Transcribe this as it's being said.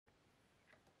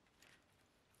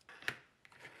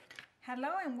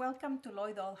Hello and welcome to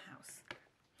Dollhouse.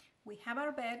 We have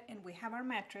our bed and we have our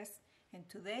mattress, and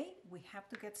today we have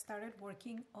to get started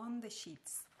working on the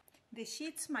sheets. The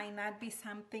sheets might not be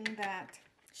something that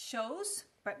shows,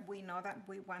 but we know that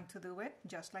we want to do it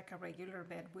just like a regular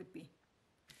bed would be.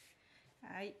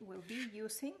 I will be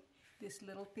using this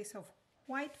little piece of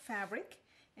white fabric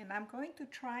and I'm going to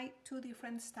try two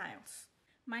different styles.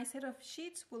 My set of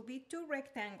sheets will be two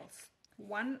rectangles.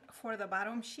 One for the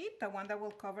bottom sheet, the one that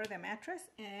will cover the mattress,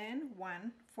 and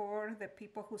one for the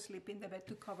people who sleep in the bed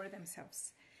to cover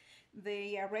themselves.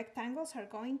 The rectangles are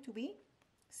going to be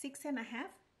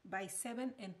 6.5 by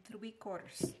 7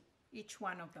 3/4, each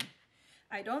one of them.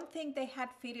 I don't think they had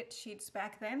fitted sheets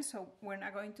back then, so we're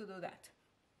not going to do that.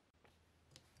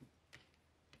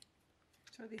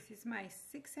 So this is my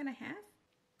 6.5.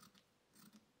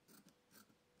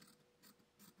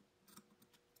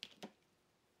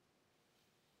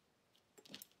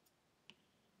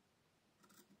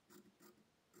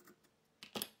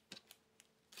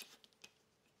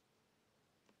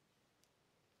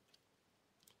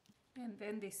 And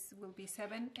then this will be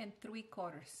 7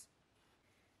 3/4.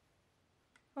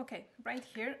 Okay, right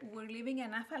here we're leaving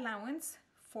enough allowance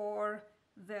for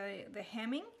the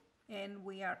hemming, and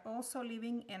we are also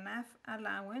leaving enough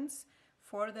allowance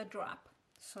for the drop.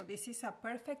 So this is a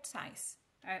perfect size.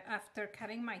 After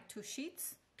cutting my two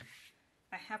sheets,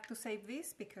 I have to save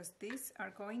this because these are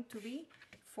going to be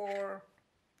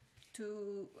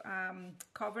to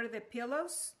cover the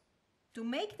pillows, to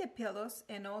make the pillows,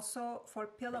 and also for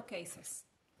pillowcases.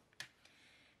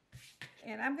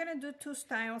 And I'm gonna do two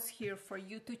styles here for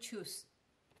you to choose.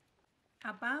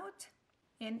 About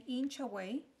 1 inch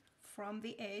away from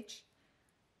the edge,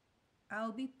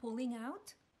 I'll be pulling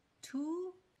out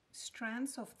 2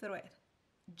 strands of thread,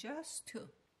 just 2.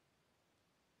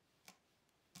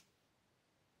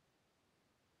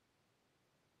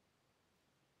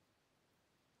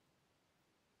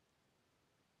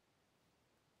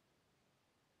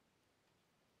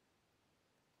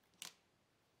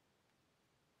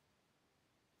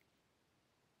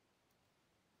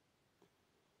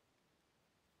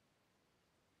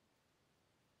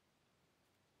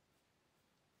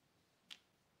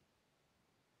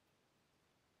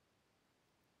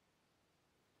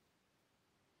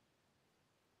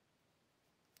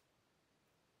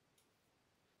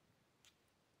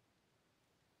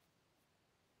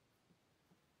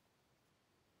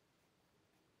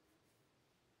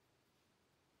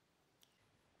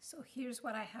 So here's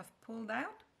what I have pulled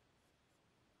out.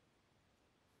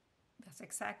 That's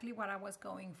exactly what I was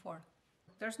going for.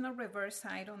 There's no reverse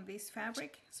side on this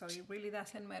fabric, so it really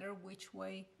doesn't matter which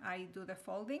way I do the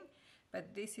folding,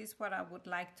 but this is what I would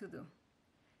like to do.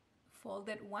 Fold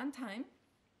it one time,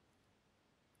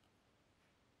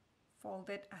 fold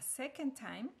it a second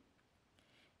time,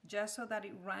 just so that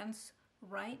it runs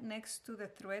right next to the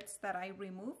threads that I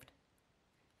removed,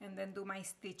 and then do my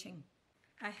stitching.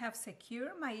 I have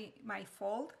secured my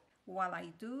fold while I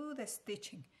do the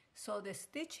stitching. So the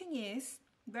stitching is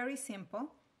very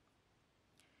simple.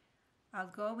 I'll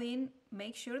go in,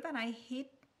 make sure that I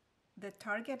hit the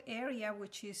target area,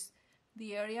 which is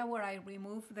the area where I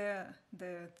remove the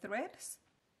threads.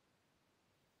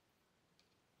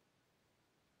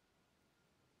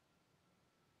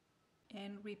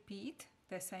 And repeat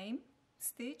the same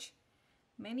stitch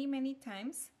many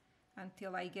times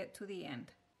until I get to the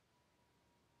end.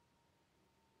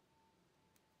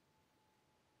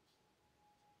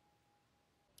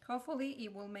 Hopefully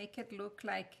it will make it look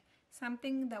like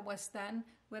something that was done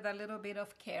with a little bit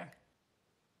of care.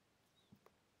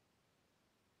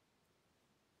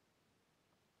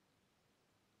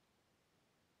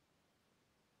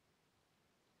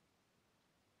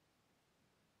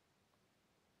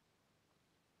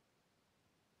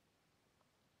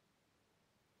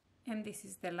 And this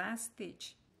is the last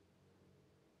stitch.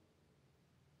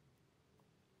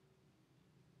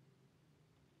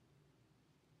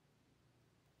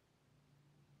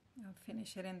 I'll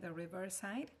finish it in the reverse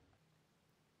side.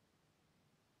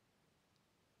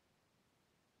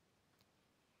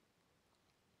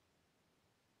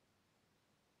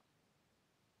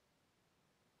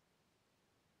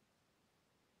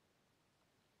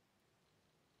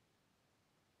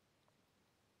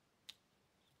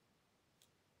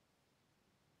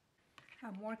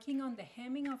 I'm working on the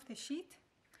hemming of the sheet.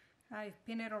 I've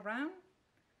pinned it around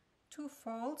 2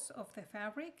 folds of the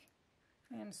fabric.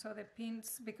 And so the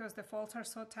pins, because the folds are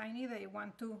so tiny, they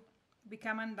want to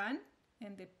become undone,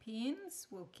 and the pins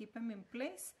will keep them in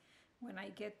place. When I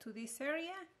get to this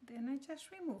area, then I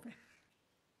just remove it.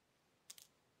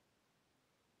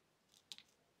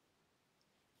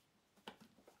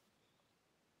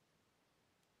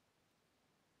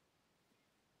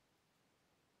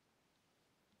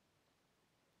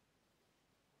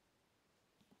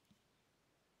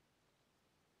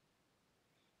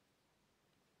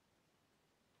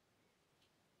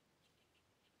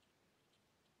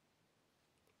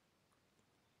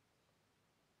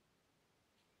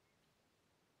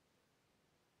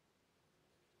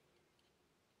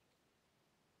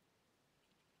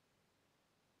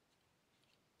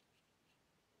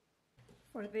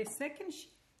 For this second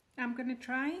sheet, I'm going to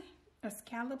try a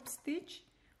scallop stitch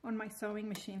on my sewing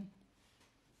machine.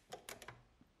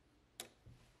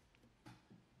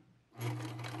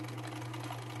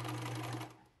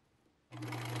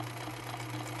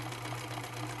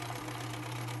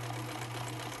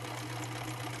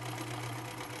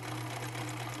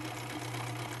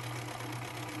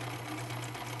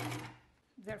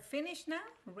 They're finished now,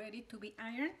 ready to be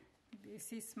ironed.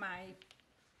 This is my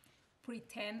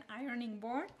pretend ironing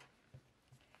board.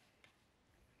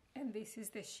 And this is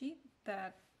the sheet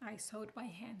that I sewed by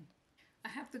hand. I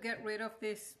have to get rid of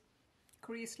these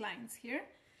crease lines here.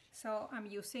 So I'm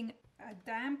using a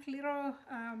damp little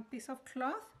piece of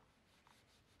cloth.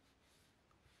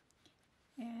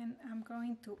 And I'm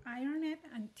going to iron it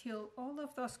until all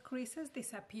of those creases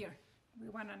disappear. We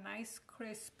want a nice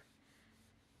crisp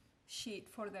sheet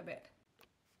for the bed.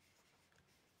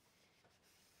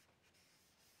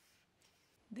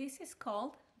 This is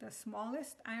called the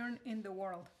smallest iron in the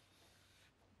world,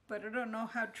 but I don't know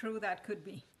how true that could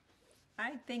be.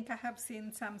 I think I have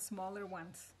seen some smaller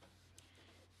ones.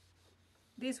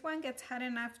 This one gets hot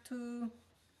enough to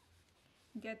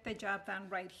get the job done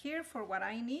right here for what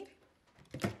I need.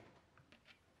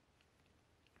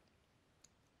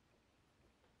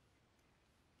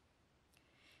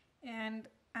 And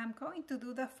I'm going to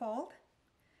do the fold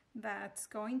that's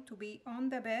going to be on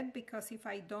the bed, because if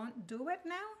I don't do it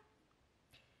now,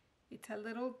 it's a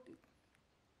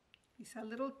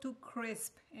little too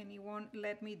crisp and it won't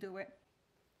let me do it.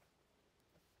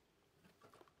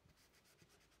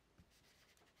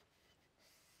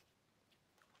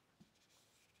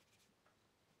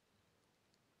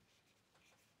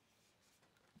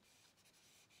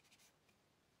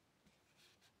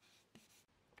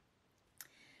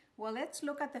 Well, let's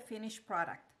look at the finished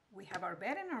product. We have our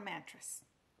bed and our mattress.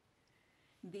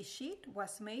 The sheet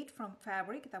was made from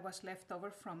fabric that was left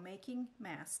over from making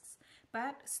masks,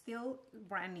 but still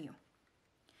brand new.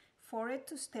 For it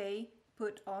to stay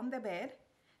put on the bed,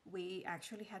 we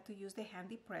actually had to use the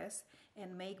handy press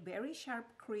and make very sharp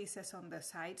creases on the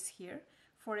sides here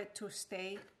for it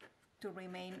to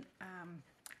remain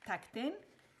tucked in,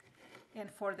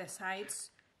 and for the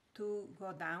sides to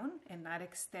go down and not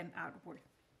extend outward.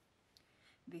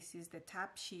 This is the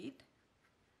top sheet,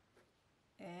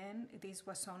 and this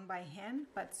was sewn by hand,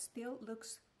 but still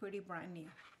looks pretty brand new.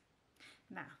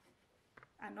 Now,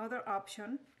 another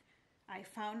option, I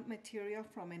found material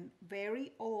from a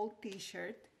very old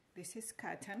t-shirt. This is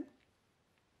cotton,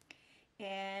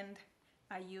 and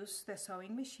I used the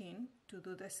sewing machine to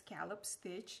do the scallop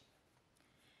stitch.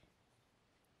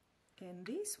 And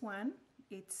this one,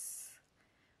 it's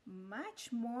much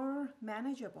more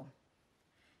manageable.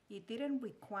 It didn't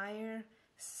require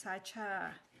such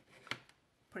a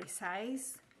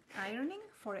precise ironing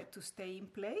for it to stay in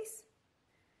place.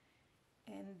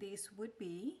 And this would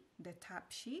be the top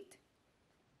sheet.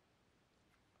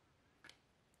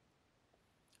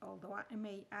 Although I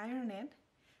may iron it,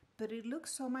 but it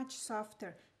looks so much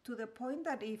softer, to the point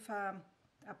that if a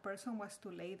person was to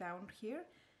lay down here,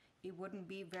 it wouldn't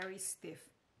be very stiff.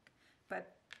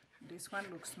 But this one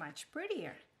looks much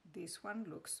prettier. This one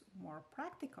looks more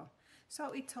practical.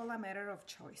 So it's all a matter of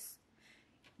choice.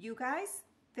 You guys,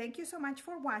 thank you so much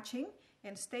for watching,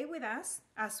 and stay with us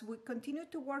as we continue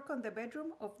to work on the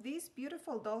bedroom of this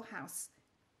beautiful dollhouse.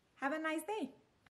 Have a nice day.